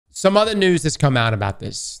some other news has come out about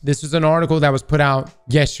this. This was an article that was put out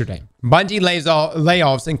yesterday. Bungie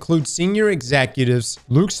layoffs include senior executives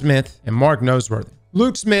Luke Smith and Mark Noseworthy.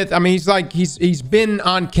 Luke Smith, I mean, he's been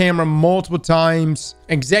on camera multiple times.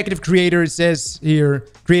 Executive creator, it says here,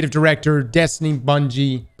 creative director, Destiny,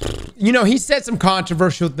 Bungie. You know, he said some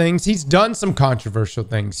controversial things. He's done some controversial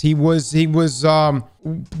things. He was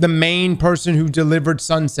the main person who delivered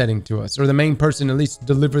sunsetting to us, or the main person at least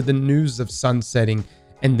delivered the news of sunsetting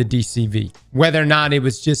and the DCV. Whether or not it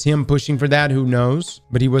was just him pushing for that, who knows?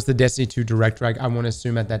 But he was the Destiny 2 director, I want to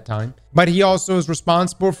assume at that time. But he also is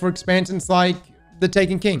responsible for expansions like the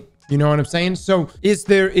Taken King. You know what I'm saying? So is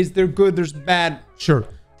there good, there's bad? Sure.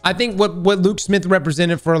 I think what Luke Smith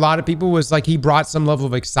represented for a lot of people was like he brought some level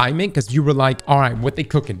of excitement, because you were like, all right, what they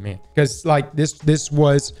cooking, man? Because like this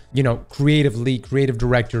was, you know, creative lead, creative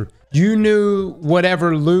director. You knew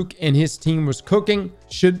whatever Luke and his team was cooking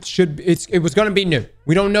it was going to be new.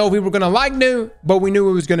 We don't know if we were going to like new, but we knew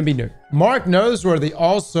it was going to be new. Mark Noseworthy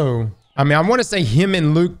also, I mean, I want to say him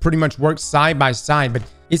and Luke pretty much worked side by side, but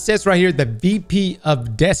it says right here, the VP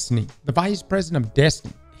of Destiny, the Vice President of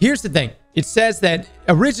Destiny. Here's the thing. It says that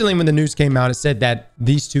originally when the news came out, it said that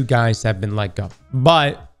these two guys have been let go.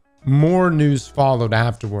 But more news followed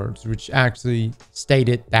afterwards, which actually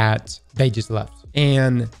stated that they just left.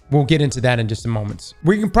 And we'll get into that in just a moment.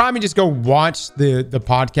 We can probably just go watch the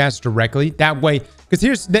podcast directly. That way,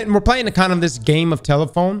 because we're playing a kind of this game of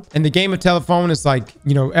telephone. And the game of telephone is like,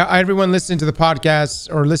 you know, everyone listening to the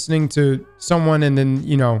podcast or listening to someone, and then,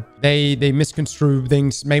 you know, they misconstrue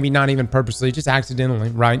things, maybe not even purposely, just accidentally,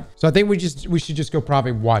 right? So I think we should just go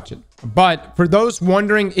probably watch it. But for those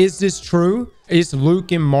wondering, is this true? Is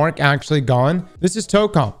Luke and Mark actually gone? This is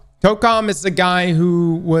Tocom. Tocom is the guy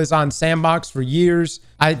who was on Sandbox for years.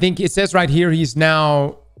 I think it says right here he's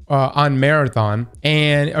now on Marathon.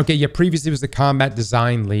 And okay, yeah, previously was the combat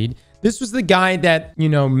design lead. This was the guy that, you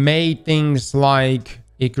know, made things like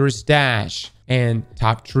Icarus Dash and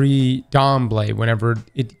Top Tree Dawnblade whenever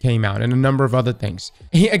it came out, and a number of other things.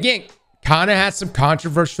 He, again, kind of had some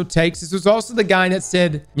controversial takes. This was also the guy that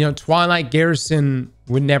said, you know, Twilight Garrison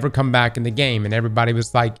would never come back in the game, and everybody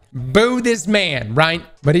was like, boo this man, right?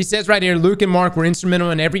 But he says right here, Luke and Mark were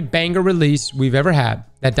instrumental in every banger release we've ever had.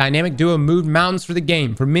 That dynamic duo moved mountains for the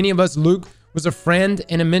game. For many of us, Luke was a friend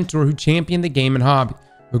and a mentor who championed the game and hobby.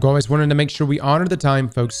 Luke always wanted to make sure we honor the time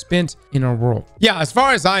folks spent in our world. Yeah, as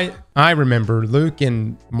far as I remember, Luke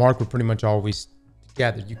and Mark were pretty much always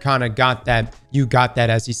together. You kind of got that,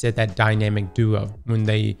 as he said, that dynamic duo. When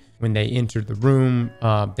they entered the room,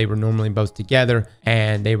 they were normally both together,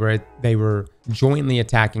 and they were jointly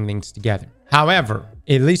attacking things together. However,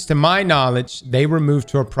 at least to my knowledge, they were moved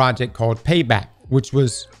to a project called Payback, which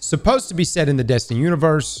was supposed to be set in the Destiny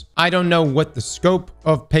universe. I don't know what the scope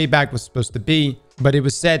of Payback was supposed to be, but it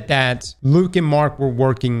was said that Luke and Mark were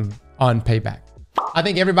working on Payback. I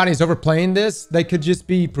think everybody's overplaying this. They could just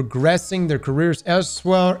be progressing their careers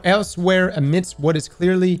elsewhere amidst what is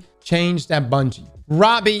clearly changed at Bungie.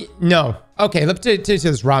 Robbie, no. Okay, let's tell you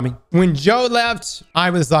this, Robbie. When Joe left, I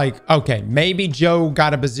was like, okay, maybe Joe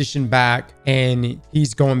got a position back and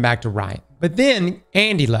he's going back to Riot. But then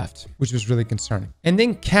Andy left, which was really concerning. And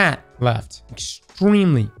then Kat left,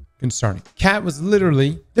 extremely concerning. Kat was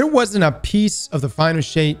literally, there wasn't a piece of the final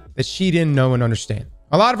shape that she didn't know and understand.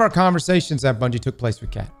 A lot of our conversations at Bungie took place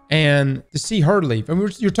with Kat. And to see her leave,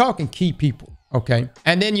 and you're talking key people, okay?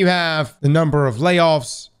 And then you have the number of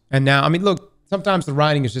layoffs. And now, I mean, look, sometimes the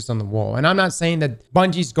writing is just on the wall. And I'm not saying that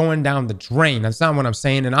Bungie's going down the drain. That's not what I'm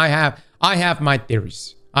saying. And I have my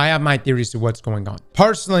theories. I have my theories to what's going on.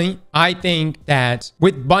 Personally, I think that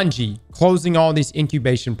with Bungie closing all these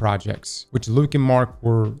incubation projects, which Luke and Mark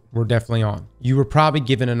were definitely on, you were probably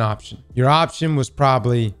given an option. Your option was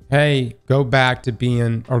probably, hey, go back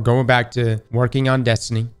to working on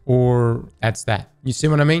Destiny, or that's that. You see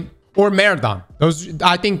what I mean? Or Marathon.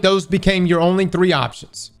 I think those became your only three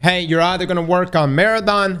options. Hey, you're either going to work on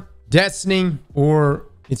Marathon, Destiny, or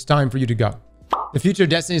it's time for you to go. The future of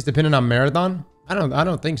Destiny is dependent on Marathon? I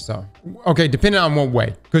don't think so. Okay, depending on what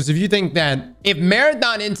way. Because if you think that if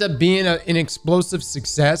Marathon ends up being an explosive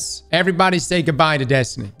success, everybody say goodbye to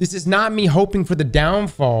Destiny. This is not me hoping for the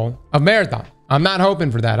downfall of Marathon. I'm not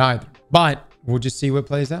hoping for that either. But we'll just see what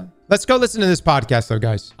plays out. Let's go listen to this podcast though,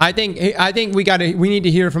 guys. I think we need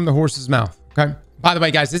to hear from the horse's mouth. Okay. By the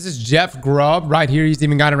way, guys, this is Jeff Grubb right here. He's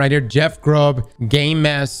even got it right here. Jeff Grubb, Game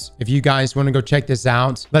Mess. If you guys want to go check this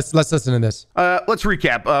out, let's listen to this. Let's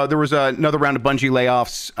recap. There was another round of Bungie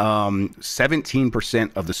layoffs.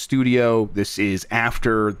 17% of the studio. This is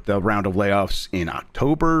after the round of layoffs in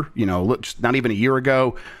October. You know, not even a year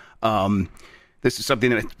ago. This is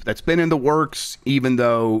something that's been in the works, even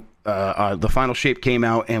though the final shape came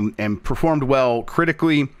out and performed well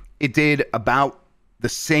critically. It did about the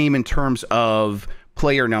same in terms of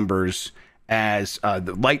player numbers as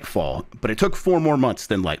the Lightfall, but it took 4 more months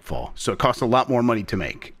than Lightfall. So it cost a lot more money to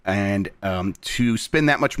make. And to spend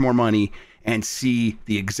that much more money and see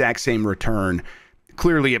the exact same return,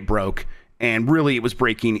 clearly it broke. And really it was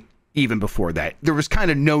breaking even before that. There was kind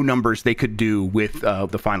of no numbers they could do with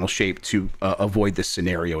the final shape to avoid this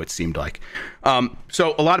scenario, it seemed like.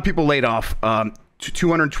 So a lot of people laid off.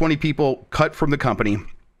 220 people cut from the company.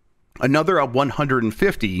 Another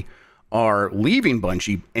 150 are leaving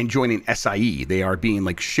Bungie and joining SIE. They are being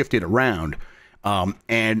like shifted around.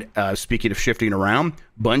 And speaking of shifting around,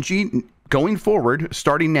 Bungie going forward,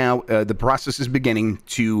 starting now, the process is beginning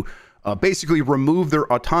to basically remove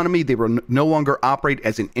their autonomy. They will no longer operate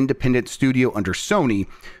as an independent studio under Sony.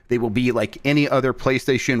 They will be like any other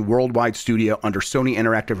PlayStation worldwide studio under Sony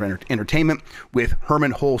Interactive Entertainment, with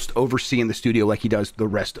Herman Holst overseeing the studio like he does the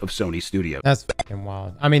rest of Sony studios. That's fucking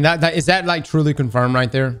wild. I mean, that is that like truly confirmed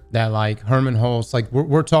right there? That like Herman Holst, like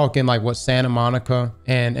we're talking like what, Santa Monica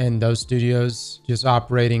and those studios just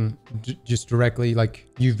operating just directly, like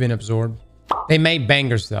you've been absorbed. They made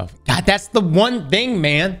bangers though. God, that's the one thing,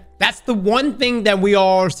 man. That's the one thing that we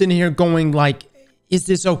all are sitting here going like, is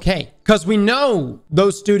this okay? Because we know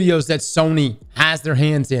those studios that Sony has their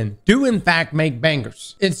hands in do in fact make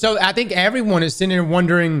bangers. And so I think everyone is sitting here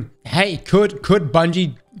wondering, hey, could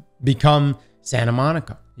Bungie become Santa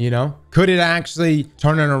Monica? You know, could it actually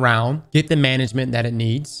turn it around, get the management that it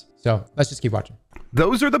needs? So let's just keep watching.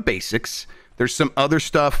 Those are the basics. There's some other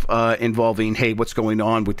stuff involving, hey, what's going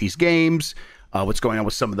on with these games? What's going on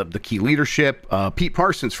with some of the key leadership? Pete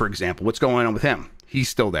Parsons, for example, what's going on with him? He's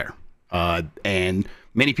still there. And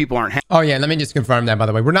many people aren't happy. Oh yeah, let me just confirm that, by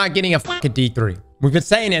the way. We're not getting a fucking D3. We've been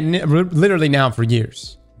saying it literally now for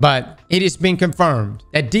years. But it has been confirmed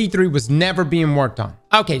that D3 was never being worked on.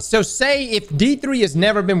 Okay, so say if D3 has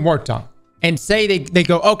never been worked on, and say they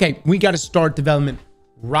go, okay, we got to start development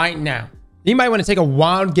right now. You might want to take a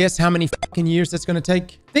wild guess how many fucking years that's going to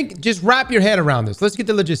take. Just wrap your head around this. Let's get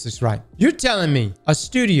the logistics right. You're telling me a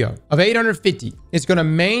studio of 850 is going to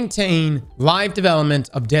maintain live development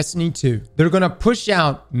of Destiny 2. They're going to push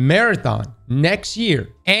out Marathon next year,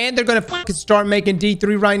 and they're going to fucking start making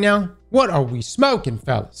D3 right now? What are we smoking,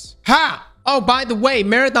 fellas? Ha! Oh, by the way,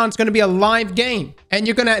 Marathon's going to be a live game, and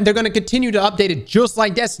they're going to continue to update it just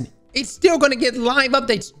like Destiny. It's still going to get live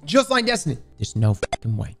updates just like Destiny. There's no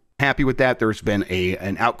fucking way. Happy with that. There's been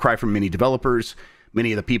an outcry from many developers,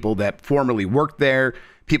 many of the people that formerly worked there,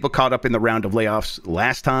 people caught up in the round of layoffs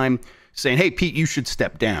last time saying, hey, Pete, you should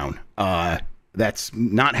step down. That's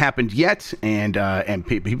not happened yet. And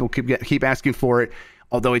people keep asking for it.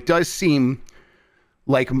 Although it does seem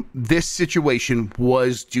like this situation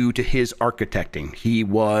was due to his architecting. He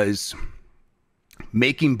was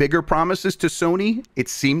making bigger promises to Sony, it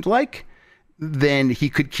seemed like, than he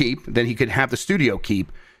could have the studio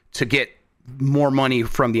keep, to get more money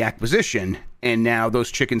from the acquisition. And now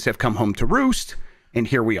those chickens have come home to roost, and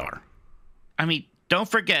here we are. I mean, don't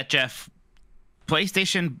forget, Jeff,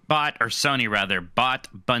 PlayStation Sony bought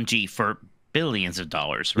Bungie for billions of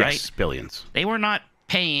dollars, right? Yes, billions. They were not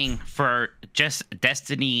paying for just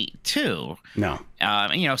Destiny 2. No.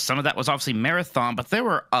 You know, some of that was obviously Marathon, but there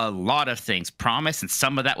were a lot of things promised, and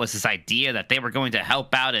some of that was this idea that they were going to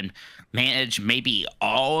help out and manage maybe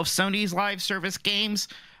all of Sony's live service games.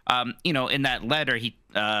 You know, in that letter,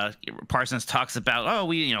 Parsons talks about, oh,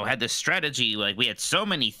 we, you know, had this strategy, like we had so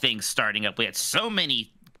many things starting up, we had so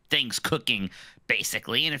many things cooking,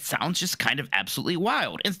 basically, and it sounds just kind of absolutely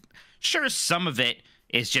wild. And sure, some of it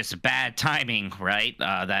is just bad timing, right?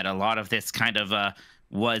 That a lot of this kind of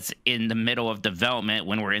was in the middle of development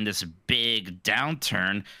when we're in this big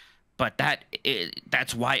downturn, but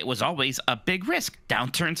that's why it was always a big risk.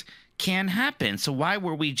 Downturns can happen. So why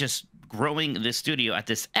were we just growing the studio at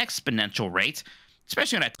this exponential rate,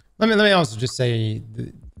 especially when let me also just say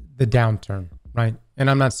the downturn, right? And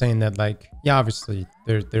I'm not saying that, like, yeah, obviously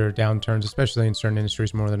there are downturns, especially in certain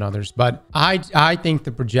industries more than others, but I think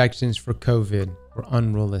the projections for COVID were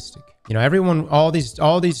unrealistic. You know, everyone, all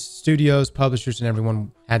these studios, publishers, and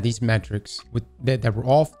everyone had these metrics that were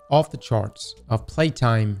off the charts of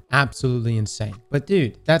playtime, absolutely insane. But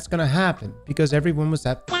dude, that's gonna happen because everyone was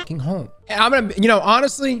at fucking home. And you know,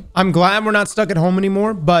 honestly, I'm glad we're not stuck at home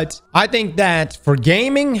anymore. But I think that for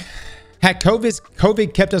gaming, had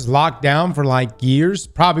COVID kept us locked down for like years,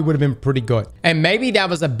 probably would have been pretty good. And maybe that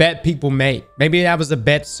was a bet people made. Maybe that was a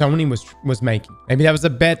bet Sony was making. Maybe that was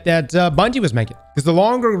a bet that Bungie was making. Because the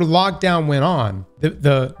longer the lockdown went on,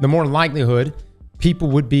 the more likelihood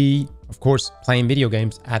people would be of course, playing video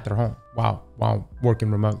games at their home while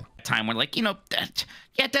working remotely. Time when, like,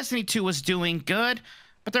 yeah, Destiny 2 was doing good,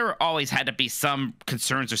 but there always had to be some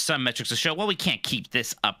concerns or some metrics to show, well, we can't keep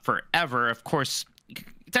this up forever. Of course,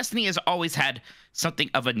 Destiny has always had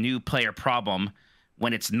something of a new player problem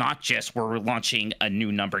when it's not just we're launching a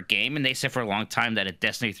new number game. And they said for a long time that a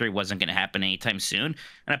Destiny 3 wasn't going to happen anytime soon.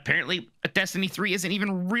 And apparently a Destiny 3 isn't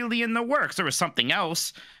even really in the works. There was something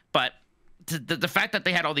else, but the fact that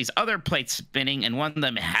they had all these other plates spinning and one of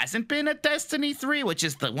them hasn't been a Destiny 3, which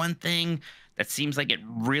is the one thing that seems like it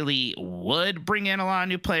really would bring in a lot of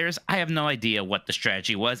new players. I have no idea what the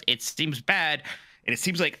strategy was. It seems bad, and it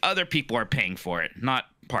seems like other people are paying for it, not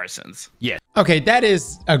Parsons. Yeah. Okay, that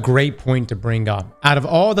is a great point to bring up. Out of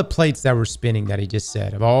all the plates that were spinning that he just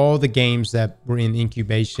said, of all the games that were in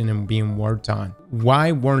incubation and being worked on,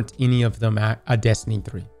 why weren't any of them a Destiny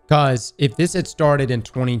 3? Because if this had started in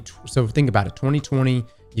 2020, so think about it, 2020,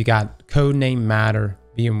 you got Codename Matter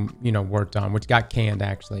being, worked on, which got canned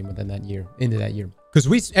actually within that year, into that year.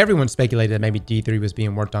 Because everyone speculated that maybe D3 was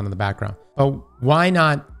being worked on in the background. But why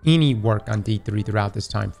not any work on D3 throughout this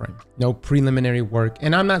time frame? No preliminary work.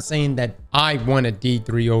 And I'm not saying that I want a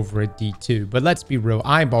D3 over a D2, but let's be real,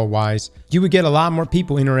 eyeball-wise, you would get a lot more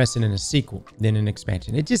people interested in a sequel than an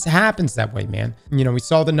expansion. It just happens that way, man. We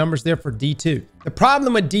saw the numbers there for D2. The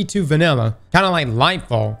problem with D2 Vanilla, kind of like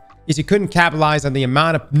Lightfall, is it couldn't capitalize on the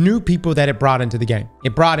amount of new people that it brought into the game.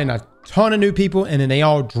 It brought in a ton of new people and then they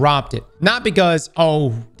all dropped it. Not because,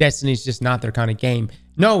 oh, Destiny's just not their kind of game.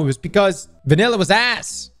 No, it was because Vanilla was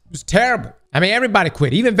ass. It was terrible. I mean, everybody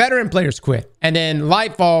quit. Even veteran players quit. And then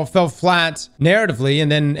Lightfall fell flat narratively,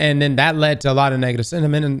 and then that led to a lot of negative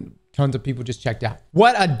sentiment and tons of people just checked out.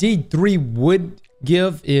 What a D3 would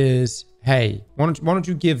give is, hey, why don't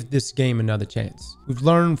you give this game another chance? We've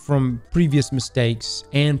learned from previous mistakes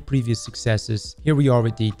and previous successes. Here we are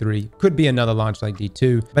with D3. Could be another launch like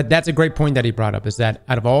D2, but that's a great point that he brought up, is that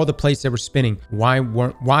out of all the plates that were spinning, why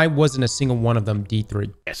wasn't a single one of them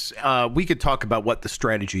D3? Yes, we could talk about what the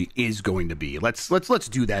strategy is going to be. Let's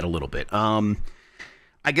do that a little bit.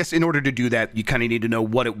 I guess in order to do that, you kind of need to know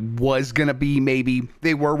what it was going to be. Maybe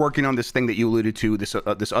they were working on this thing that you alluded to,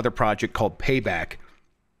 this other project called Payback,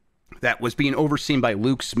 that was being overseen by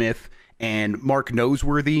Luke Smith and Mark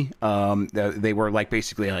Noseworthy. They were like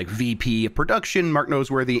basically like VP of production, Mark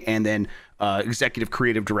Noseworthy, and then executive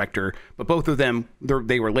creative director. But both of them,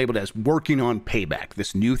 they were labeled as working on Payback,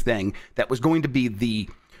 this new thing that was going to be the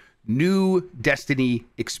new Destiny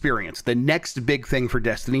experience, the next big thing for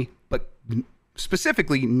Destiny, but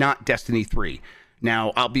specifically not Destiny 3.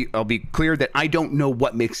 Now, I'll be clear that I don't know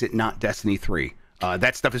what makes it not Destiny 3.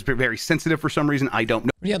 That stuff is very sensitive for some reason. I don't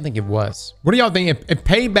know. What do y'all think it was? What do y'all think if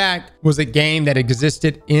Payback was a game that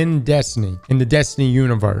existed in Destiny, in the Destiny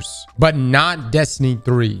universe, but not Destiny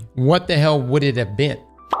 3? What the hell would it have been?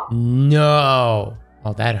 No.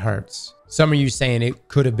 Oh, that hurts. Some of you saying it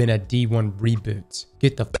could have been a D1 reboot.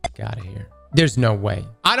 Get the fuck out of here. There's no way.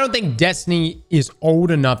 I don't think Destiny is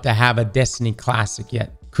old enough to have a Destiny classic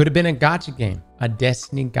yet. Could have been a gacha game, a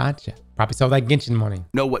Destiny gacha. Probably saw that Genshin money.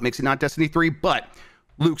 Know what makes it not Destiny 3, but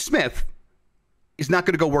Luke Smith is not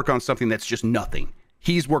going to go work on something that's just nothing.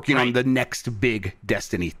 He's working on the next big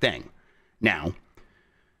Destiny thing. Now,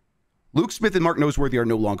 Luke Smith and Mark Noseworthy are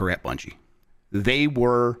no longer at Bungie. They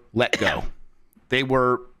were let go. They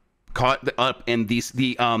were caught up in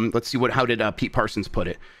let's see, how did Pete Parsons put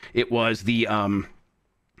it? It was the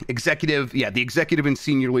executive and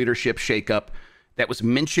senior leadership shakeup that was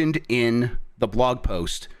mentioned in the blog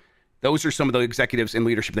post. Those are some of the executives and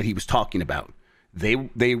leadership that he was talking about. They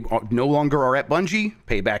no longer are at Bungie.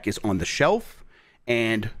 Payback is on the shelf.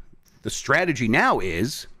 And the strategy now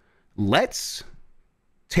is, let's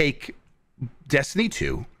take Destiny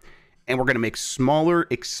 2 and we're going to make smaller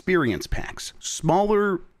experience packs.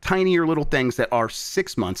 Smaller, tinier little things that are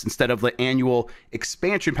 6 months instead of the annual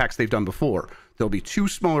expansion packs they've done before. There'll be 2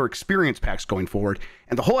 smaller experience packs going forward.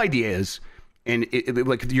 And the whole idea is, and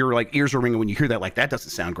like your ears are ringing when you hear that, like that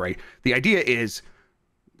doesn't sound great. The idea is,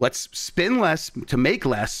 let's spend less to make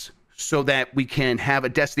less so that we can have a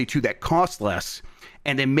Destiny 2 that costs less,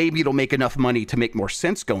 and then maybe it'll make enough money to make more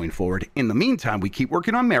sense going forward. In the meantime, we keep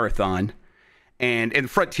working on Marathon, and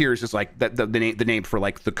Frontiers is like the name for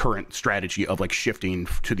like the current strategy of like shifting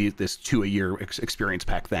to this 2-a-year experience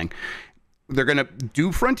pack thing. They're gonna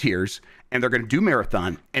do Frontiers and they're gonna do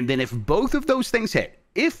Marathon, and then if both of those things hit,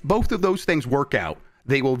 if both of those things work out,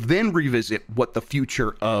 they will then revisit what the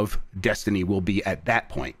future of Destiny will be at that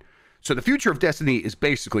point. So the future of Destiny is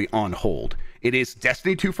basically on hold. It is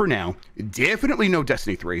Destiny 2 for now. Definitely no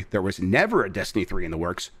Destiny 3. There was never a Destiny 3 in the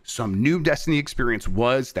works. Some new Destiny experience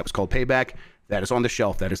that was called Payback. That is on the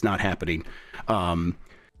shelf. That is not happening. I'm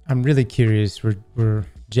really curious where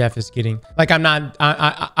Jeff is getting. Like,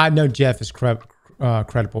 I know Jeff is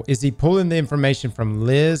credible. Is he pulling the information from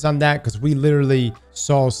Liz on that? Because we literally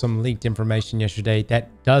saw some leaked information yesterday that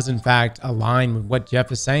does in fact align with what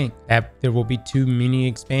Jeff is saying, that there will be 2 mini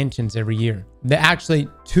expansions every year. There actually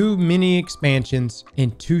 2 mini expansions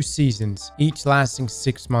in 2 seasons, each lasting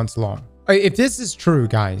 6 months long. If this is true,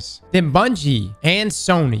 guys, then Bungie and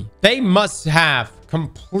Sony, they must have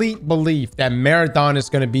complete belief that Marathon is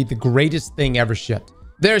going to be the greatest thing ever shipped.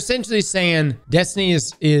 They're essentially saying Destiny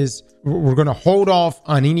is we're going to hold off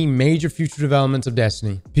on any major future developments of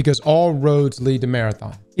Destiny because all roads lead to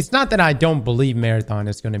Marathon. It's not that I don't believe Marathon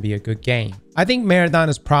is going to be a good game. I think Marathon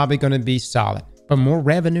is probably going to be solid, but more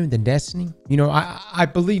revenue than Destiny. You know, I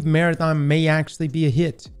believe Marathon may actually be a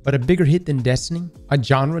hit, but a bigger hit than Destiny, a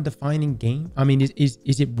genre-defining game. I mean, is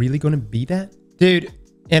it really going to be that? Dude,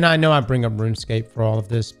 and I know I bring up RuneScape for all of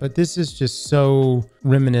this, but this is just so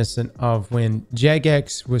reminiscent of when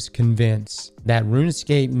Jagex was convinced that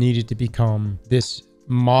RuneScape needed to become this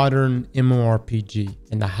modern MMORPG.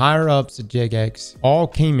 And the higher ups at Jagex all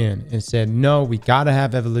came in and said, no, we got to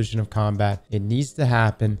have evolution of combat. It needs to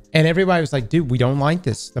happen. And everybody was like, dude, we don't like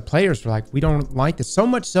this. The players were like, we don't like this. So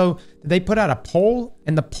much so that they put out a poll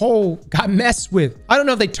and the poll got messed with. I don't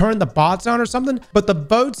know if they turned the bots on or something, but the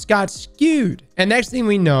votes got skewed. And next thing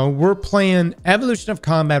we know, we're playing evolution of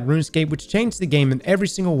combat RuneScape, which changed the game in every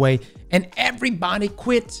single way. And everybody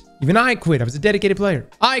quit. Even I quit. I was a dedicated player.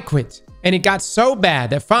 I quit. And it got so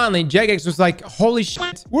bad that finally Jagex was like, holy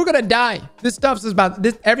shit, we're gonna die. This stuff's about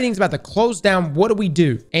this, everything's about to close down. What do we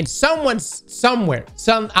do? And someone somewhere,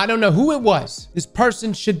 I don't know who it was, this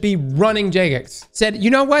person should be running Jagex, said,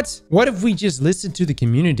 you know what? What if we just listen to the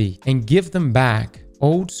community and give them back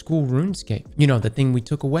old school RuneScape? You know, the thing we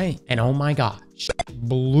took away. And oh my God, shit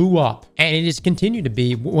blew up. And it has continued to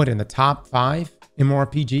be, what, in the top 5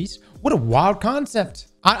 MMORPGs? What a wild concept.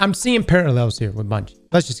 I'm seeing parallels here with Bungie.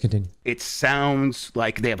 Let's just continue. It sounds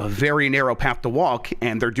like they have a very narrow path to walk,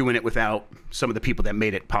 and they're doing it without some of the people that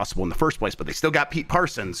made it possible in the first place, but they still got Pete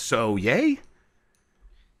Parsons, so yay?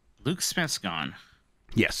 Luke Smith's gone.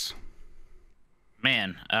 Yes.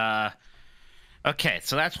 Man, okay,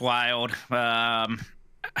 so that's wild.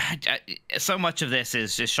 So much of this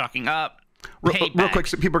is just shocking up. Real quick,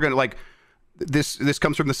 so people are going to like, this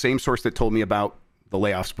comes from the same source that told me about the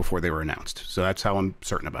layoffs before they were announced. So that's how I'm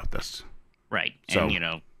certain about this. Right. So, and, you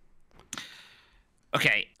know,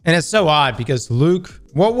 okay. And it's so odd because Luke,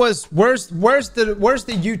 where's the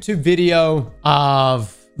YouTube video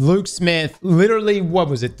of Luke Smith, literally, what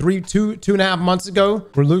was it, two and a half months ago,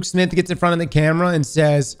 where Luke Smith gets in front of the camera and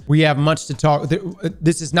says, we have much to talk.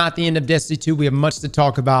 This is not the end of Destiny 2. We have much to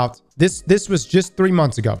talk about. This was just 3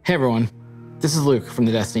 months ago. Hey everyone, this is Luke from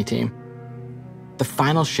the Destiny team. The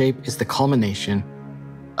final shape is the culmination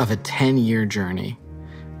of a 10-year journey.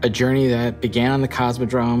 A journey that began on the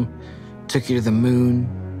Cosmodrome, took you to the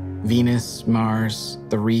moon, Venus, Mars,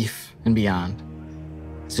 the reef, and beyond.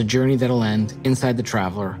 It's a journey that'll end inside the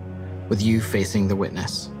Traveler with you facing the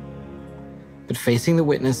Witness. But facing the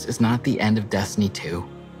Witness is not the end of Destiny 2,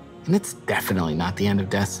 and it's definitely not the end of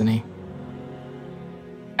Destiny.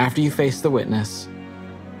 After you face the Witness,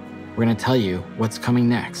 we're going to tell you what's coming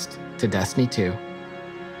next to Destiny 2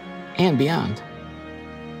 and beyond.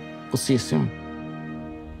 We'll see you soon.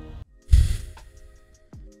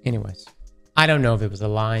 Anyways, I don't know if it was a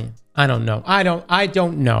lie. I don't know. I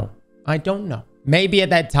don't know. Maybe at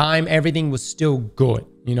that time, everything was still good.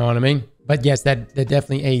 You know what I mean? But yes, that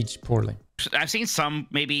definitely aged poorly. I've seen some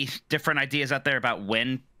maybe different ideas out there about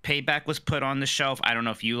when Payback was put on the shelf. I don't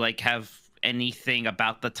know if you like have anything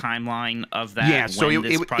about the timeline of that. Yeah, so when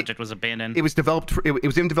this project was abandoned. It was developed. It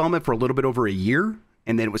was in development for a little bit over a year,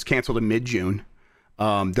 and then it was canceled in mid-June.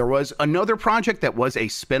 There was another project that was a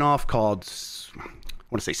spinoff called, I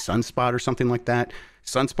want to say Sunspot or something like that.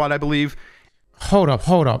 Sunspot, I believe. Hold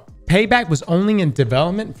up. Payback was only in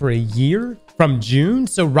development for a year from June,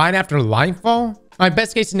 so right after Lightfall. My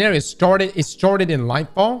best case scenario is started in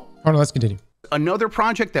Lightfall. Hold on, let's continue. Another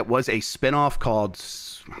project that was a spinoff called,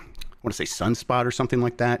 I want to say Sunspot or something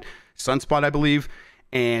like that. Sunspot, I believe.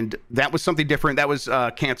 And that was something different. That was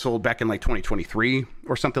canceled back in like 2023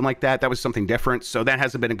 or something like that. That was something different. So that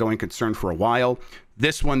hasn't been a going concern for a while.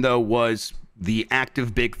 This one, though, was the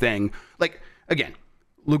active big thing. Like, again,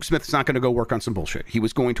 Luke Smith's not going to go work on some bullshit. He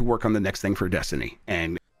was going to work on the next thing for Destiny.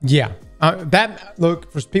 And yeah,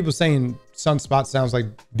 look, for people saying Sunspot sounds like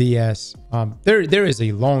BS. There is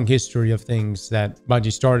a long history of things that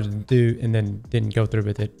Bungie started to do and then didn't go through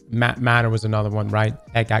with it. Matter was another one, right?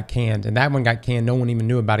 That got canned, and that one got canned. No one even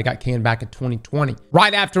knew about it. Got canned back in 2020,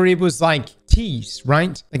 right after it was like teased,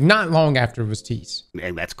 right? Like not long after it was teased.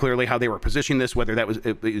 And that's clearly how they were positioning this. Whether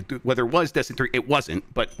it was Destiny 3, it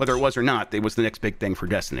wasn't. But whether it was or not, it was the next big thing for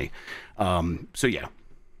Destiny. So yeah.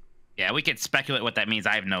 Yeah, we could speculate what that means.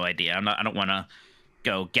 I have no idea. I don't want to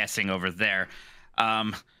go guessing over there.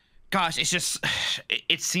 Gosh,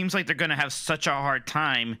 it seems like they're going to have such a hard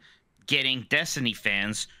time getting Destiny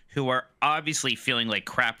fans who are obviously feeling like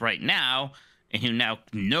crap right now and who now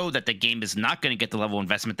know that the game is not going to get the level of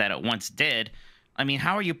investment that it once did. I mean,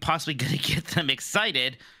 how are you possibly going to get them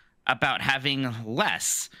excited about having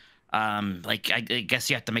less? I guess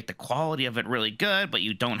you have to make the quality of it really good, but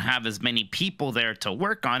you don't have as many people there to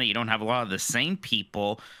work on it. You don't have a lot of the same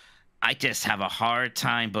people. I just have a hard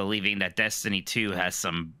time believing that Destiny 2 has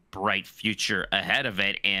some bright future ahead of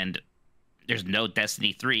it, and there's no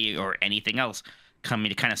Destiny 3 or anything else coming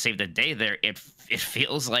to kind of save the day there. It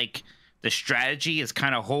feels like the strategy is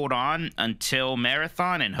kind of hold on until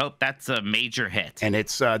Marathon and hope that's a major hit. And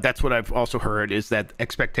it's that's what I've also heard, is that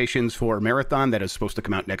expectations for Marathon that is supposed to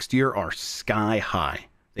come out next year are sky high.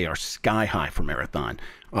 They are sky high for Marathon.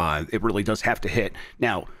 It really does have to hit.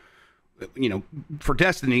 Now, you know, for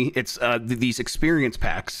Destiny, it's these experience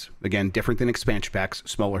packs, again, different than expansion packs,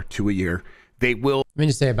 smaller, 2 a year. They will... Let me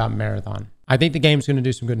just say about Marathon. I think the game's going to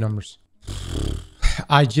do some good numbers.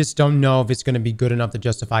 I just don't know if it's going to be good enough to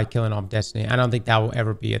justify killing off Destiny. I don't think that will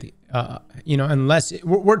ever be unless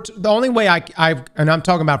the only way and I'm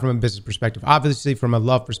talking about from a business perspective, obviously from a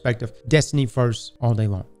love perspective, Destiny first all day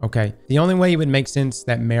long. Okay. The only way it would make sense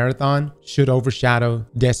that Marathon should overshadow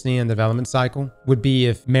Destiny in the development cycle would be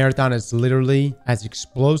if Marathon is literally as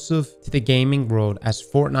explosive to the gaming world as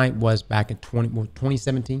Fortnite was back in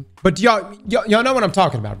 2017. But y'all know what I'm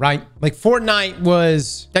talking about, right? Like Fortnite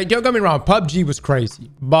was, don't get me wrong, PUBG was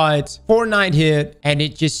crazy, but Fortnite hit and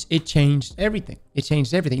it changed everything. It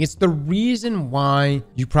changed everything. It's the reason why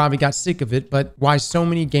you probably got sick of it, but why so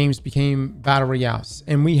many games became battle royales.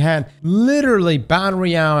 And we had literally battle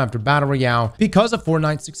royale after battle royale because of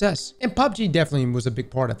Fortnite's success. And PUBG definitely was a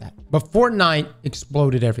big part of that. But Fortnite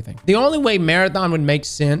exploded everything. The only way Marathon would make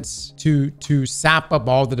sense to sap up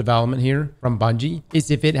all the development here from Bungie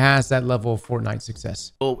is if it has that level of Fortnite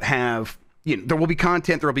success. We'll have, there will be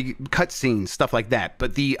content, there will be cutscenes, stuff like that.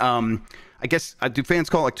 But the I guess, do fans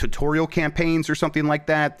call it like tutorial campaigns or something like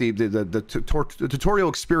that? The tutorial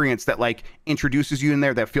experience that like introduces you in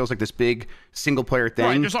there that feels like this big single player thing.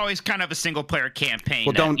 Right, there's always kind of a single player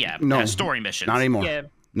campaign. Well, no story missions. Not anymore. Yeah.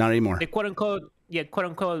 Not anymore. The quote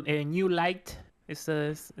unquote new light is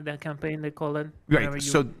the campaign they call it. Right.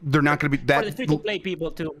 So they're not going to be that. For the free-to-play people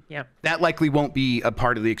too. Yeah. That likely won't be a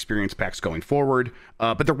part of the experience packs going forward.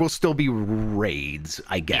 But there will still be raids,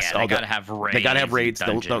 I guess. Yeah, they got to have raids. They got to have raids.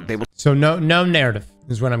 They will. So no narrative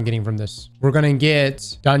is what I'm getting from this. We're going to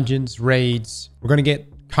get dungeons, raids. We're going to get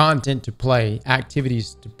content to play,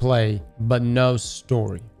 activities to play, but no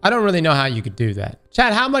story. I don't really know how you could do that.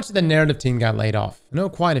 Chad, how much of the narrative team got laid off? I know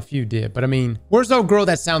quite a few did, but I mean, where's the old girl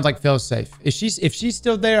that sounds like Failsafe? If she's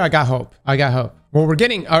still there, I got hope. Well, we're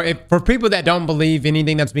getting, for people that don't believe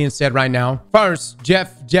anything that's being said right now, first,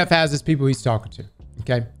 Jeff has his people he's talking to.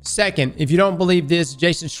 Okay. Second, if you don't believe this,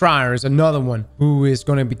 Jason Schreier is another one who is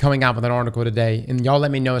going to be coming out with an article today. And y'all let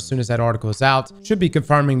me know as soon as that article is out. Should be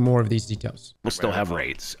confirming more of these details. We'll still have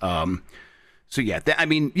raids. So yeah,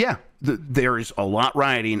 there is a lot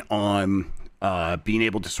riding on being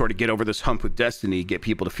able to sort of get over this hump with Destiny, get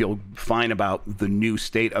people to feel fine about the new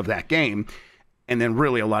state of that game. And then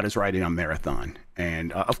really a lot is riding on Marathon.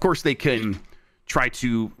 And of course they can try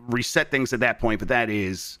to reset things at that point, but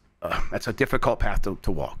that's a difficult path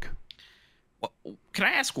to walk. Well, can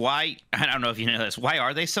I ask why? I don't know if you know this. Why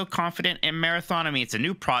are they so confident in Marathon? I mean, it's a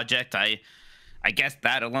new project. I guess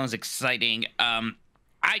that alone is exciting.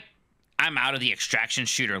 I'm out of the extraction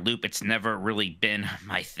shooter loop. It's never really been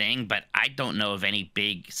my thing, but I don't know of any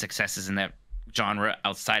big successes in that genre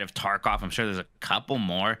outside of Tarkov. I'm sure there's a couple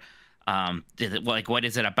more. What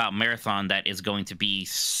is it about Marathon that is going to be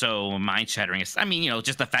so mind-shattering? I mean,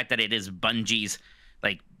 just the fact that it is Bungie's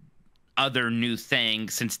other new thing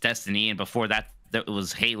since Destiny, and before that it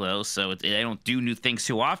was Halo, so they don't do new things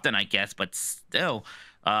too often, I guess. But still,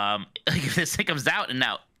 if this thing comes out and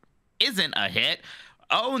now isn't a hit,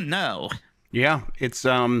 oh no. Yeah, it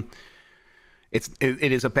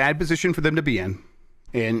is a bad position for them to be in,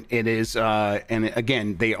 and it is and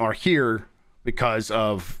again, they are here because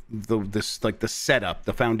of the setup,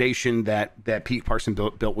 the foundation that Pete Parson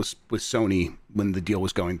built with Sony when the deal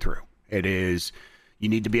was going through. It is, you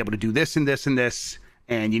need to be able to do this and this and this,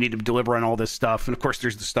 and you need to deliver on all this stuff. And of course,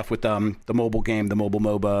 there's the stuff with the mobile game, the mobile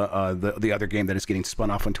MOBA, the other game that is getting spun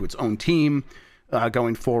off into its own team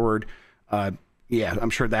going forward. yeah,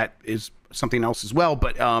 I'm sure that is something else as well.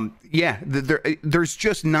 But yeah, there's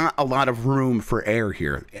just not a lot of room for error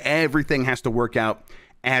here. Everything has to work out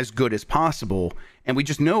as good as possible. And we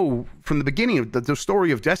just know from the beginning of the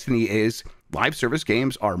story of Destiny is live service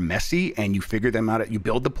games are messy, and you figure them out. You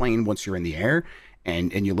build the plane once you're in the air,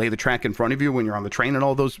 and you lay the track in front of you when you're on the train, and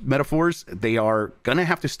all those metaphors. They are going to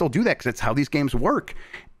have to still do that because that's how these games work.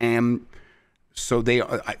 And so they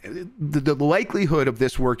are, the likelihood of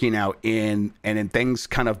this working out in things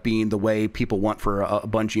kind of being the way people want for a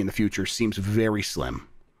Bungie in the future seems very slim.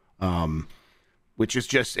 Which is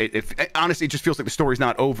just, honestly, it just feels like the story's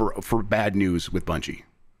not over for bad news with Bungie.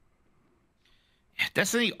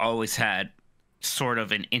 Destiny always had sort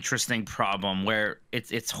of an interesting problem where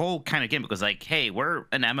its whole kind of gimmick was like, hey, we're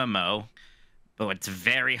an MMO, but it's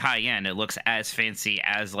very high end. It looks as fancy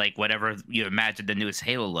as like whatever you imagine the newest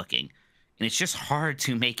Halo looking. And it's just hard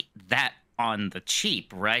to make that on the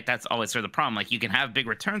cheap, right? That's always sort of the problem. Like, you can have big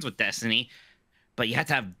returns with Destiny, but you have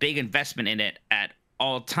to have big investment in it at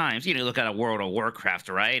all times. You know, look at a World of Warcraft,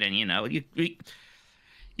 right? And, you know, you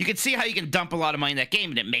can see how you can dump a lot of money in that game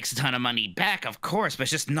and it makes a ton of money back, of course, but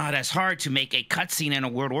it's just not as hard to make a cutscene in a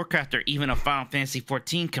World of Warcraft or even a Final Fantasy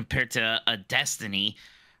 14 compared to a Destiny.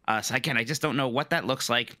 So again, I just don't know what that looks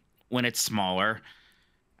like when it's smaller.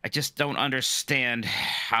 I just don't understand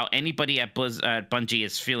how anybody at Bungie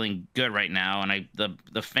is feeling good right now, and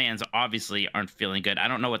the fans obviously aren't feeling good. I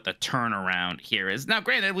don't know what the turnaround here is. Now,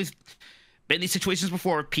 granted, we've been in these situations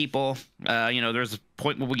before with people. You know, there's a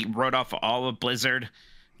point where we wrote off all of Blizzard.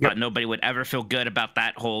 But nobody would ever feel good about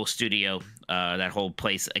that whole studio, that whole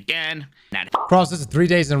place again. Cross, this is 3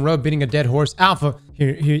 days in a row beating a dead horse. Alpha,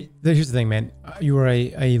 here's the thing, man. You are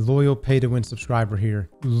a loyal pay-to-win subscriber here.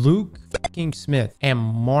 Luke Smith and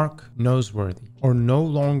Mark Noseworthy are no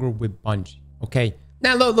longer with Bungie. Okay,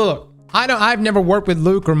 now look. I've never worked with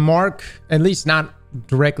Luke or Mark, at least not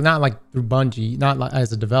directly, not like through Bungie, not like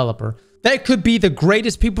as a developer. They could be the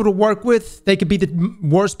greatest people to work with. They could be the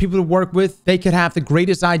worst people to work with. They could have the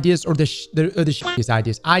greatest ideas or the shittiest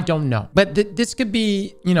ideas. I don't know. But this could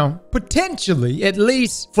be, you know, potentially, at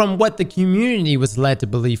least from what the community was led to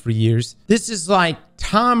believe for years. This is like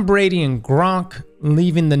Tom Brady and Gronk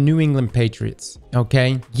leaving the New England Patriots.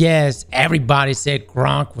 Okay? Yes, everybody said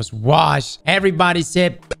Gronk was washed. Everybody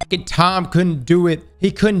said Tom couldn't do it.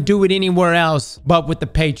 He couldn't do it anywhere else but with the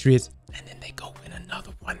Patriots. And then they go win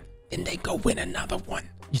another one. Then they go win another one.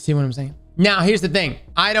 You see what I'm saying? Now, here's the thing.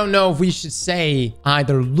 I don't know if we should say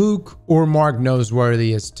either Luke or Mark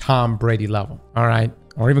Noseworthy is Tom Brady level. All right?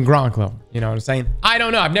 Or even Gronk level. You know what I'm saying? I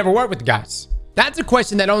don't know. I've never worked with the guys. That's a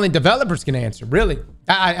question that only developers can answer, really.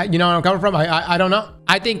 You know where I'm coming from? I don't know.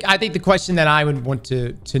 I think the question that I would want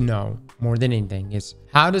to know more than anything is,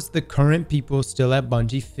 how does the current people still at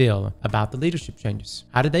Bungie feel about the leadership changes?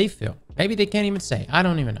 How do they feel? Maybe they can't even say. I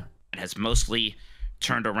don't even know. It has mostly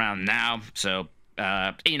turned around now, so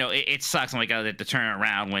you know, it sucks when we got to turn it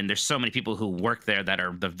around when there's so many people who work there that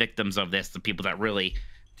are the victims of this, the people that really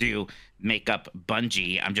do make up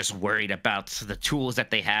Bungie. I'm just worried about the tools that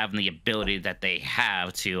they have and the ability that they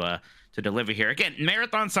have to deliver here. Again,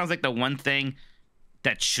 Marathon sounds like the one thing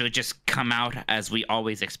that should just come out as we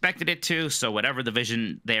always expected it to. So whatever the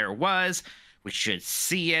vision there was, we should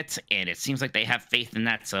see it, and it seems like they have faith in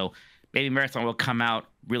that. So maybe Marathon will come out,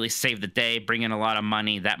 really save the day, bring in a lot of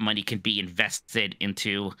money. That money can be invested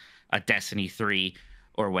into a Destiny 3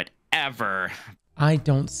 or whatever. I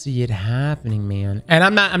don't see it happening, man. And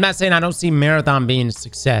I'm not saying I don't see Marathon being a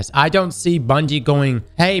success. I don't see Bungie going,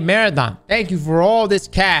 hey, Marathon, thank you for all this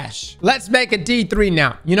cash. Let's make a D3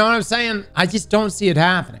 now. You know what I'm saying? I just don't see it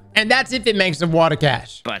happening. And that's if it makes a wad of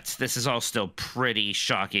cash. But this is all still pretty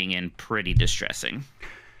shocking and pretty distressing.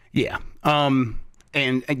 Yeah. And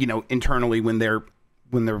you know, internally when they're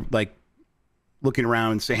like looking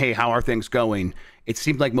around and say, hey, how are things going? It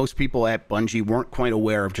seemed like most people at Bungie weren't quite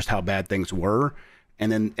aware of just how bad things were.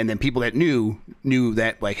 And then people that knew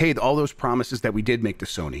that, like, hey, all those promises that we did make to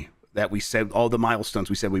Sony, that we said, all the milestones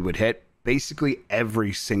we said we would hit, basically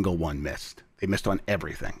every single one missed. They missed on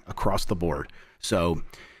everything across the board. So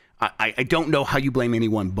I don't know how you blame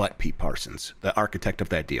anyone but Pete Parsons, the architect of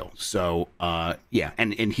that deal. So yeah,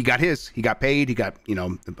 and he got paid. He got, you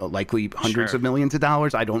know, likely hundreds of millions of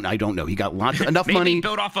dollars. I don't know. He got enough money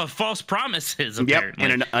built off of false promises. Apparently.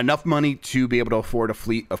 Yep, and enough money to be able to afford a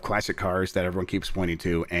fleet of classic cars that everyone keeps pointing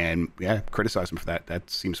to. And yeah, criticize him for that.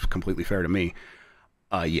 That seems completely fair to me.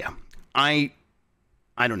 Yeah, I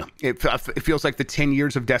don't know. It feels like the 10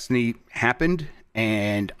 years of Destiny happened.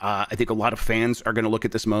 And I think a lot of fans are going to look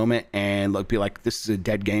at this moment and be like, this is a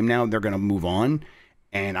dead game now. They're going to move on.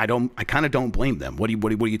 And I kind of don't blame them. What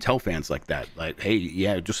do you tell fans like that? Like, hey,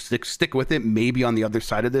 yeah, just stick with it. Maybe on the other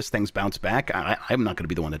side of this, things bounce back. I'm not going to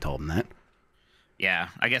be the one to tell them that. Yeah,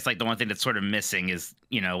 I guess like the one thing that's sort of missing is,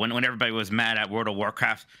 you know, when everybody was mad at World of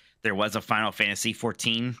Warcraft, there was a Final Fantasy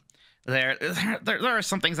 14. There are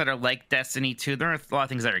some things that are like Destiny 2. There are a lot of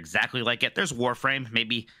things that are exactly like it. There's Warframe.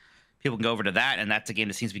 Maybe people can go over to that, and that's a game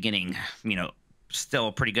that seems to be getting, you know, still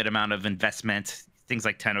a pretty good amount of investment. Things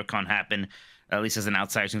like TennoCon happen. At least as an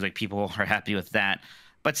outsider, it seems like people are happy with that.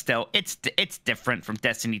 But still, it's different from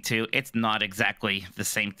Destiny 2. It's not exactly the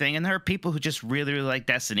same thing. And there are people who just really, really like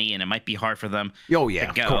Destiny, and it might be hard for them to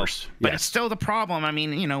go. Of course. But it's still the problem. I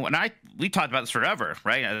mean, you know, we talked about this forever,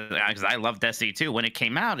 right? Because I love Destiny 2. When it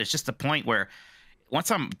came out, it's just the point where once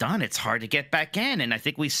I'm done, it's hard to get back in. And I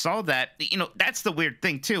think we saw that. You know, that's the weird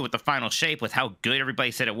thing, too, with the final shape, with how good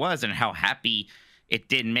everybody said it was and how happy it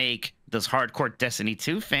did make those hardcore Destiny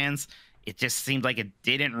 2 fans. It just seemed like it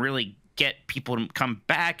didn't really get people to come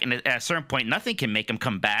back. And at a certain point, nothing can make them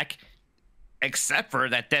come back except for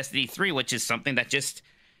that Destiny 3, which is something that just,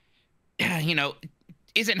 you know,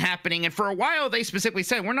 isn't happening. And for a while, they specifically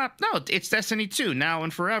said, it's Destiny 2 now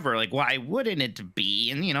and forever. Like, why wouldn't it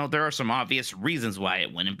be? And, you know, there are some obvious reasons why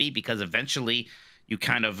it wouldn't be, because eventually you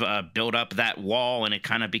kind of build up that wall and it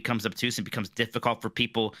kind of becomes obtuse and becomes difficult for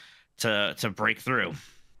people to break through.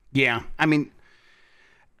 Yeah, I mean,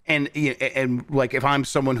 and like if I'm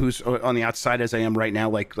someone who's on the outside as I am right now,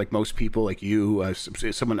 like most people, like you,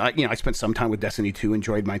 someone, I spent some time with Destiny 2,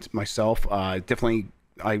 enjoyed myself. Definitely,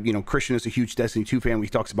 Christian is a huge Destiny 2 fan. We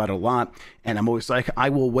talks about it a lot, and I'm always like, I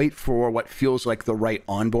will wait for what feels like the right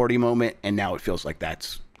onboarding moment, and now it feels like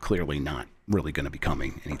that's clearly not really going to be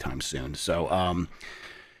coming anytime soon. So,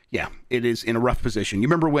 yeah, it is in a rough position. You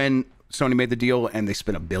remember when Sony made the deal and they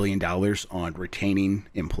spent $1 billion on retaining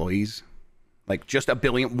employees? Like just $1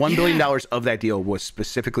 billion of that deal was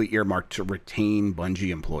specifically earmarked to retain Bungie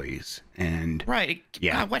employees. And right,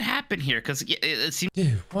 yeah, what happened here? Because it seems,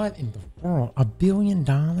 dude, what in the world? $1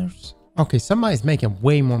 billion? Okay, somebody's making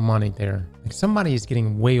way more money there. Like somebody is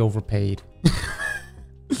getting way overpaid.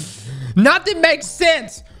 Nothing makes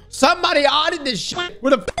sense. Somebody audited this shit.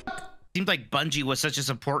 What the fuck? Seemed like Bungie was such an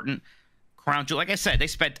important crown jewel. Like I said, they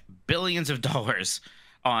spent billions of dollars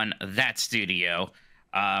on that studio.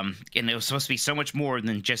 And it was supposed to be so much more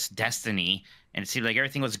than just Destiny, and it seemed like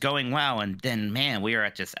everything was going well, and then, man, we are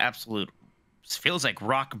at this absolute, feels like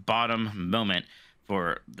rock bottom moment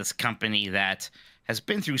for this company that has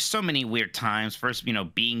been through so many weird times. First, you know,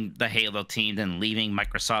 being the Halo team, then leaving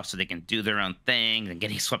Microsoft so they can do their own thing, and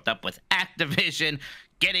getting swept up with Activision,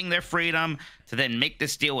 getting their freedom, to then make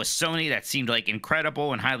this deal with Sony that seemed like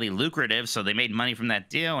incredible and highly lucrative. So they made money from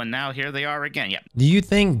that deal, and now here they are again. Yeah. Do you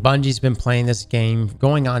think Bungie's been playing this game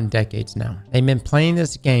going on decades now? They've been playing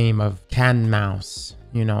this game of cat and mouse,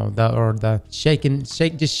 you know, shaking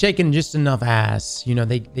just enough ass. You know,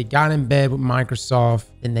 they got in bed with Microsoft,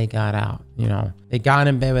 then they got out. You know, they got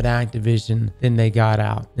in bed with Activision, then they got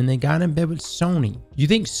out. Then they got in bed with Sony. You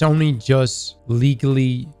think Sony just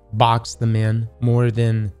legally box them in more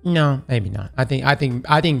than? No, maybe not. I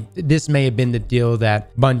think this may have been the deal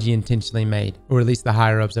that Bungie intentionally made, or at least the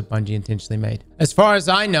higher ups that Bungie intentionally made. As far as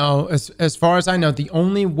I know, the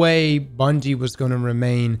only way Bungie was going to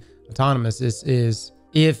remain autonomous is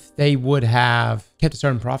if they would have kept a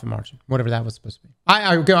certain profit margin, whatever that was supposed to be.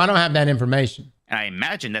 I don't have that information. And I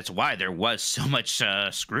imagine that's why there was so much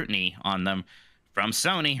scrutiny on them from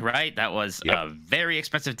Sony, right? That was a very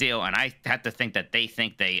expensive deal, and I had to think that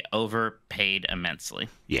they overpaid immensely.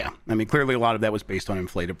 Yeah. I mean, clearly a lot of that was based on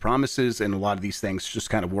inflated promises, and a lot of these things just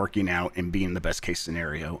kind of working out and being the best case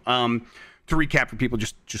scenario. To recap for people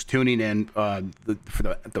just tuning in,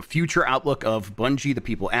 for the future outlook of Bungie, the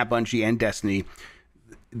people at Bungie and Destiny,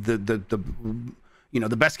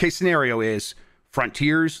 the best case scenario is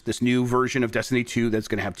Frontiers, this new version of Destiny 2 that's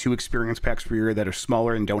going to have 2 experience packs per year that are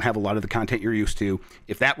smaller and don't have a lot of the content you're used to.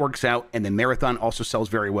 If that works out, and then Marathon also sells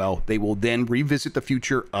very well, they will then revisit the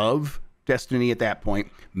future of Destiny at that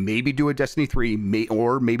point, maybe do a Destiny 3,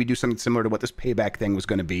 or maybe do something similar to what this Payback thing was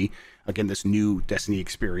going to be. Again, this new Destiny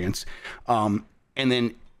experience. And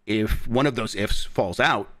then if one of those ifs falls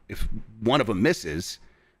out, if one of them misses,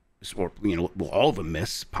 or, all of them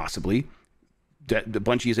miss, possibly, the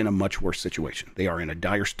Bungie is in a much worse situation. They are in a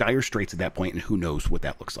dire straits at that point, and who knows what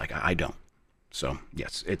that looks like. I don't. So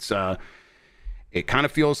yes, it kind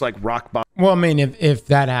of feels like rock bottom. Well, I mean, if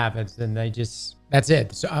that happens, then that's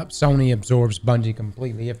it. So, Sony absorbs Bungie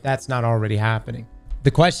completely. If that's not already happening,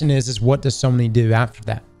 The question is what does Sony do after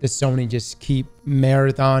that? Does Sony just keep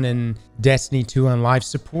Marathon and Destiny 2 on live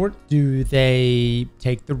support? Do they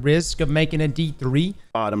take the risk of making a D3?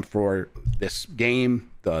 Bottom for this game,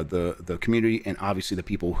 the community, and obviously the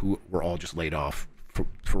people who were all just laid off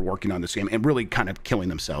for working on this game and really kind of killing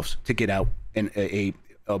themselves to get out in a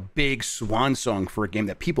big swan song for a game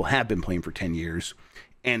that people have been playing for 10 years.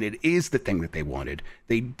 And it is the thing that they wanted.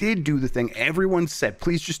 They did do the thing everyone said,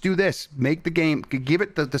 please just do this. Make the game, give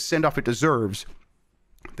it the send-off it deserves.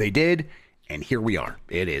 They did, and here we are.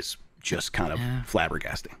 It is just kind of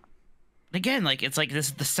flabbergasting. Again, like, it's like this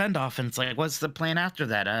is the send-off, and it's like, what's the plan after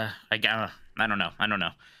that? I don't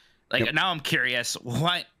know. Like, now I'm curious,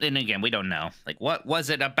 what, and again, we don't know. Like, what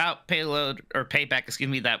was it about Payload, or Payback, excuse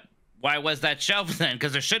me, that, why was that shelved then?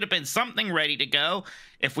 Because there should have been something ready to go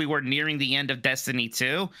if we were nearing the end of Destiny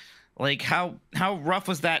 2. Like, how rough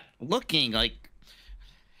was that looking? Like,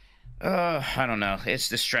 I don't know. It's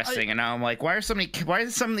distressing. And now I'm like, why are some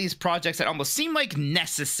of these projects that almost seem like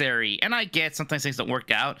necessary? And I get sometimes things don't work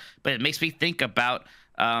out, but it makes me think about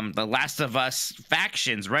the Last of Us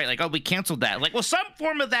factions, right? Like, oh, we canceled that. Like, well, some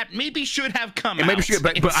form of that maybe should have come out. Maybe should,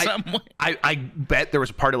 but I bet there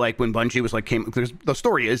was a part of like when Bungie was like the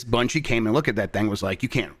story is Bungie came and looked at that thing, was like, you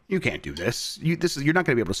can't do this. You're not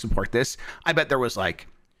going to be able to support this. I bet there was like,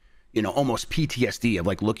 you know, almost PTSD of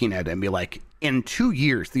like looking at it and be like, in 2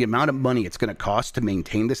 years, the amount of money it's going to cost to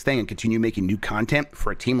maintain this thing and continue making new content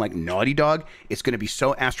for a team like Naughty Dog, it's going to be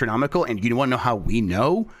so astronomical. And you want to know how we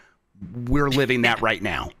know? We're living that right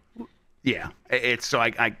now. Yeah, it's so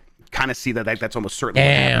I kind of see that's almost certainly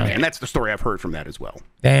what happened, and that's the story I've heard from that as well.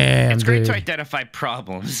 Damn, it's great to identify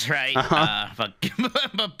problems, right?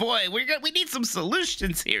 But boy, we need some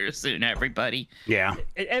solutions here soon, everybody. Yeah,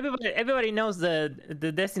 everybody knows the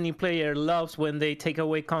Destiny player loves when they take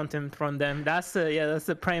away content from them. That's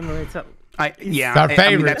the primary. Our favorite.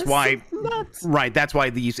 I mean, that's why, right? That's why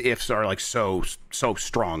these ifs are like so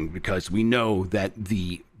strong, because we know that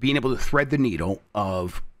being able to thread the needle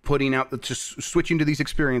of putting out, just switching to these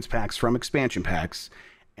experience packs from expansion packs,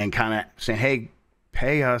 and kind of saying, hey,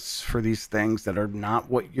 pay us for these things that are not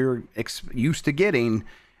what you're used to getting.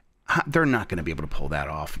 They're not going to be able to pull that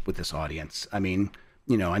off with this audience. I mean,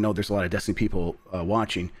 you know, I know there's a lot of Destiny people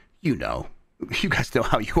watching. You know. You guys know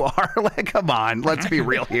how you are. Like, come on, let's be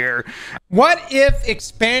real here. What if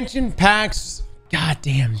expansion packs? God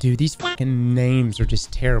damn, dude, these fucking names are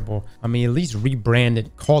just terrible. I mean, at least rebrand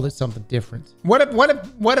it, call it something different. What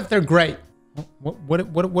if they're great?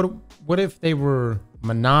 What if they were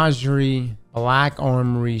Menagerie, Black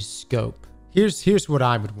Armory, Scope? Here's what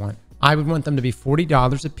I would want. I would want them to be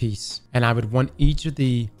 $40 a piece, and I would want each of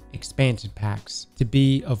the expansion packs to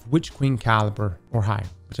be of Witch Queen caliber or higher,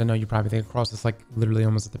 which I know you probably think across is like literally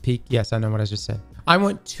almost at the peak. Yes, I know what I just said. I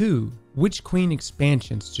want 2 Witch Queen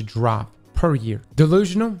expansions to drop per year.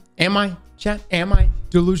 Delusional? Am I? Chat, am I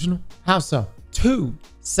delusional? How so? 2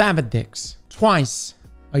 Savadix twice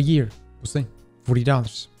a year. We'll see.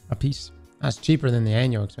 $40 a piece. That's cheaper than the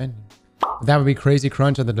annual expansion. That would be crazy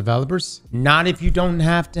crunch on the developers. Not if you don't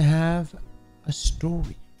have to have a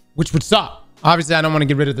story, which would suck. Obviously, I don't want to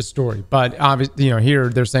get rid of the story, but obviously, you know, here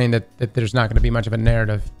they're saying that there's not going to be much of a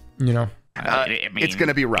narrative, you know. I mean, it's going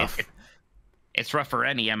to be rough. It's rough for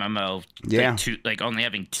any MMO. Yeah. Like only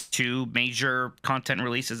having 2 major content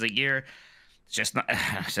releases a year. It's just not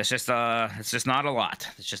a lot.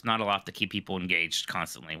 It's just not a lot to keep people engaged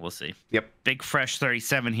constantly. We'll see. Yep. Big Fresh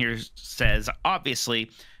 37 here says,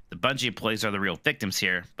 obviously, the Bungie employees are the real victims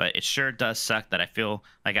here, but it sure does suck that I feel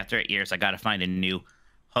like after 8 years, I got to find a new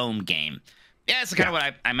home game. Yeah, it's kind of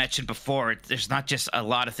what I mentioned before. There's not just a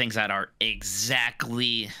lot of things that are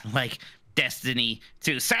exactly like Destiny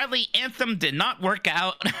 2. Sadly, Anthem did not work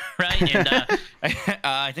out, right? And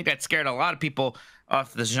I think that scared a lot of people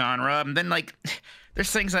off the genre. And then, like,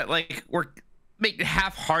 there's things that, like, make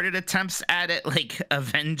half-hearted attempts at it, like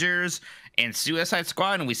Avengers and Suicide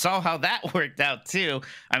Squad, and we saw how that worked out, too.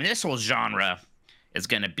 I mean, this whole genre is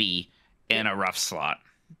going to be in a rough slot.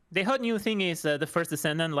 The hot new thing is the First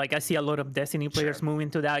Descendant. Like, I see a lot of Destiny players moving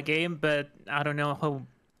to that game, but I don't know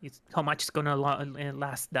how much it's gonna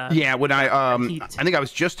last. Yeah, when I think I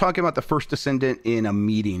was just talking about the First Descendant in a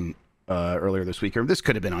meeting earlier this week, or this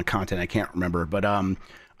could have been on content, I can't remember, but I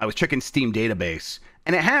was checking Steam database,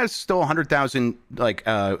 and it has still 100,000 like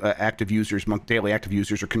active users, daily active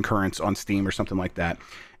users, or concurrents on Steam or something like that.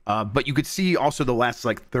 But you could see also the last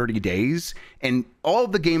like 30 days, and all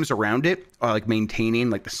of the games around it are like maintaining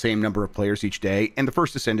like the same number of players each day. And the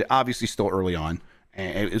First Descendant, obviously still early on,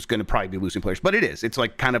 and it's going to probably be losing players, but it's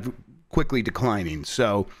like kind of quickly declining.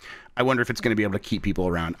 So I wonder if it's going to be able to keep people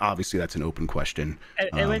around. Obviously, that's an open question.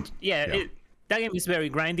 that game is very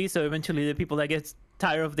grindy. So eventually, the people that get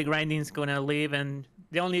tired of the grinding is gonna leave, and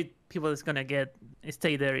the only people that's gonna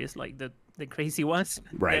stay there is like the crazy ones.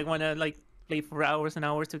 Right. They wanna like play for hours and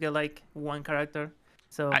hours to get like one character.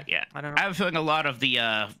 So Yeah, I don't know. I have a feeling a lot of the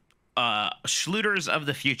Schluters of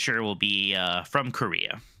the future will be from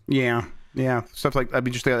Korea. Yeah. Yeah, stuff like, I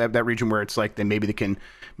mean, just that region where it's like maybe they can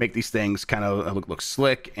make these things kind of look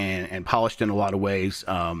slick and polished in a lot of ways,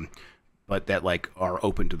 but that like are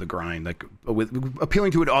open to the grind, like with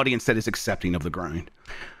appealing to an audience that is accepting of the grind.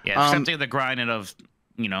 Yeah, accepting the grind and of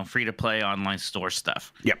free to play online store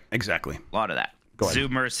stuff. Yep, exactly. A lot of that. Go ahead.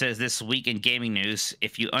 Zoomer says this week in gaming news: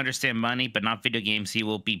 if you understand money but not video games, you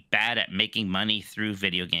will be bad at making money through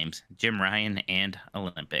video games. Jim Ryan and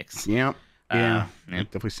Olympics. Yeah. Yeah,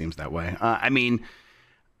 it definitely seems that way. I mean,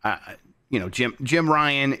 Jim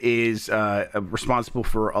Ryan is responsible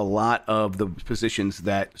for a lot of the positions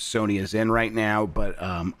that Sony is in right now, but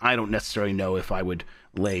I don't necessarily know if I would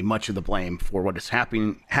lay much of the blame for what is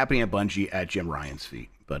happening at Bungie at Jim Ryan's feet.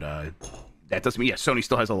 But that doesn't mean, Sony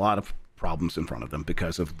still has a lot of problems in front of them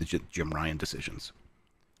because of the Jim Ryan decisions.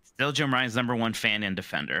 Still Jim Ryan's #1 fan and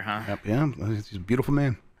defender, huh? Yep, yeah, he's a beautiful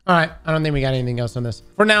man. All right, I don't think we got anything else on this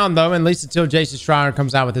for now, though. At least until Jason Schreier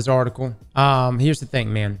comes out with his article. Here's the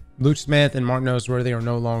thing, man. Luke Smith and Mark Noseworthy are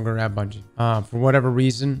no longer at Bungie for whatever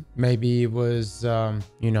reason. Maybe it was,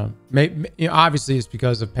 obviously it's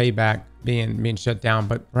because of Payback being shut down.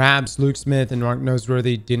 But perhaps Luke Smith and Mark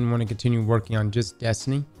Noseworthy didn't want to continue working on just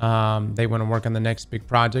Destiny. They want to work on the next big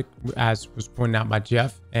project, as was pointed out by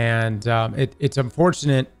Jeff. And it's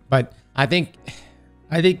unfortunate, but I think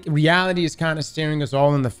reality is kind of staring us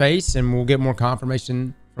all in the face, and we'll get more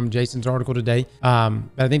confirmation from Jason's article today. But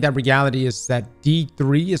I think that reality is that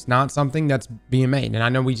D3 is not something that's being made. And I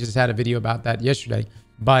know we just had a video about that yesterday,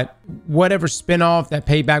 but whatever spinoff that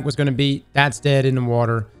Payback was going to be, that's dead in the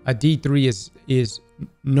water. A D3 is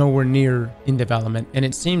nowhere near in development. And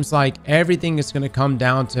it seems like everything is going to come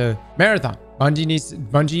down to Marathon.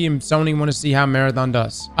 Bungie and Sony want to see how Marathon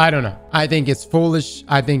does. I don't know. I think it's foolish.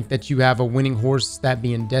 I think that you have a winning horse, that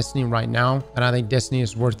being Destiny right now. And I think Destiny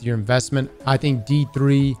is worth your investment. I think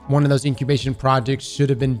D3, one of those incubation projects,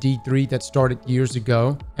 should have been D3 that started years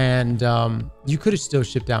ago. And you could have still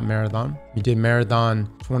shipped out Marathon. You did Marathon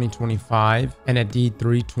 2025 and at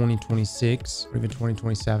D3 2026 or even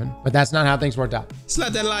 2027. But that's not how things worked out.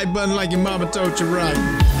 Slap that like button like your mama told you right.